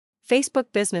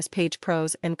Facebook business page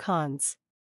pros and cons.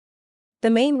 The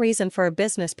main reason for a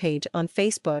business page on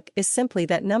Facebook is simply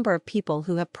that number of people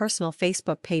who have personal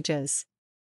Facebook pages.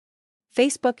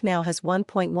 Facebook now has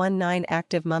 1.19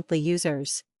 active monthly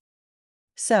users.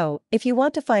 So, if you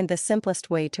want to find the simplest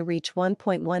way to reach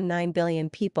 1.19 billion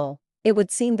people, it would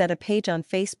seem that a page on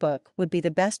Facebook would be the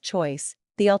best choice.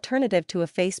 The alternative to a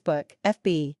Facebook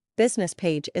 (FB) business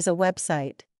page is a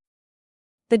website.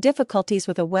 The difficulties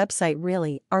with a website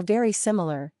really are very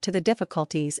similar to the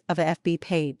difficulties of a FB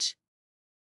page.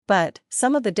 But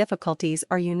some of the difficulties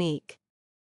are unique.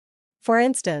 For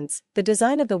instance, the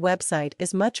design of the website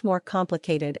is much more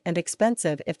complicated and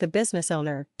expensive. If the business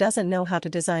owner doesn't know how to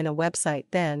design a website,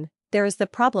 then there is the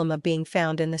problem of being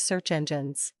found in the search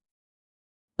engines.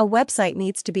 A website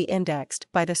needs to be indexed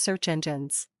by the search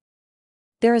engines.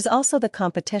 There is also the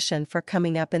competition for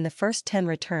coming up in the first 10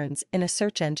 returns in a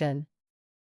search engine.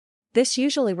 This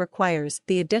usually requires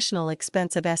the additional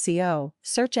expense of SEO,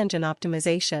 search engine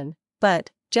optimization,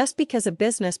 but just because a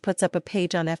business puts up a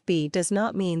page on FB does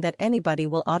not mean that anybody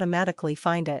will automatically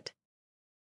find it.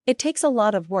 It takes a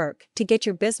lot of work to get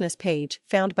your business page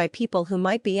found by people who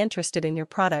might be interested in your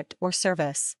product or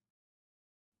service.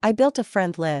 I built a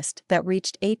friend list that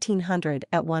reached 1,800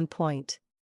 at one point.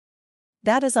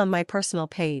 That is on my personal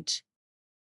page.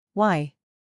 Why?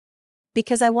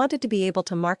 Because I wanted to be able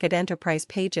to market enterprise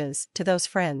pages to those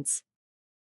friends.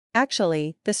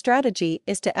 Actually, the strategy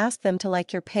is to ask them to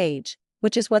like your page,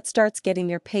 which is what starts getting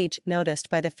your page noticed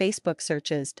by the Facebook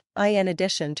searches. In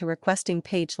addition to requesting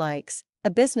page likes, a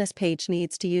business page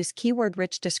needs to use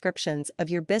keyword-rich descriptions of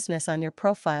your business on your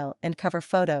profile and cover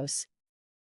photos.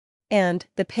 And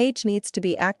the page needs to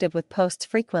be active with posts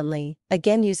frequently,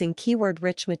 again using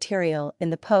keyword-rich material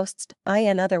in the posts.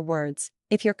 In other words,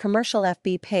 if your commercial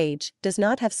FB page does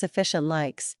not have sufficient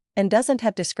likes, and doesn't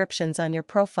have descriptions on your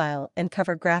profile and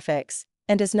cover graphics,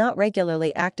 and is not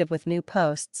regularly active with new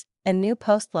posts and new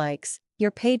post likes,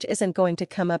 your page isn't going to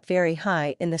come up very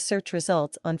high in the search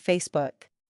results on Facebook.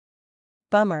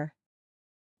 Bummer.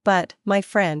 But, my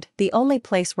friend, the only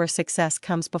place where success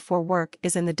comes before work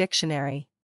is in the dictionary.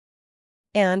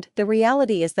 And the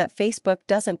reality is that Facebook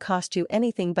doesn't cost you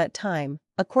anything but time.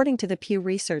 According to the Pew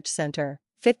Research Center,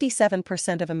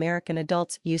 57% of American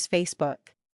adults use Facebook.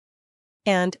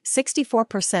 And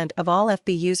 64% of all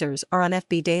FB users are on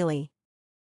FB daily.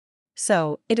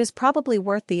 So, it is probably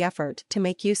worth the effort to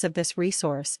make use of this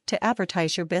resource to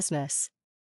advertise your business.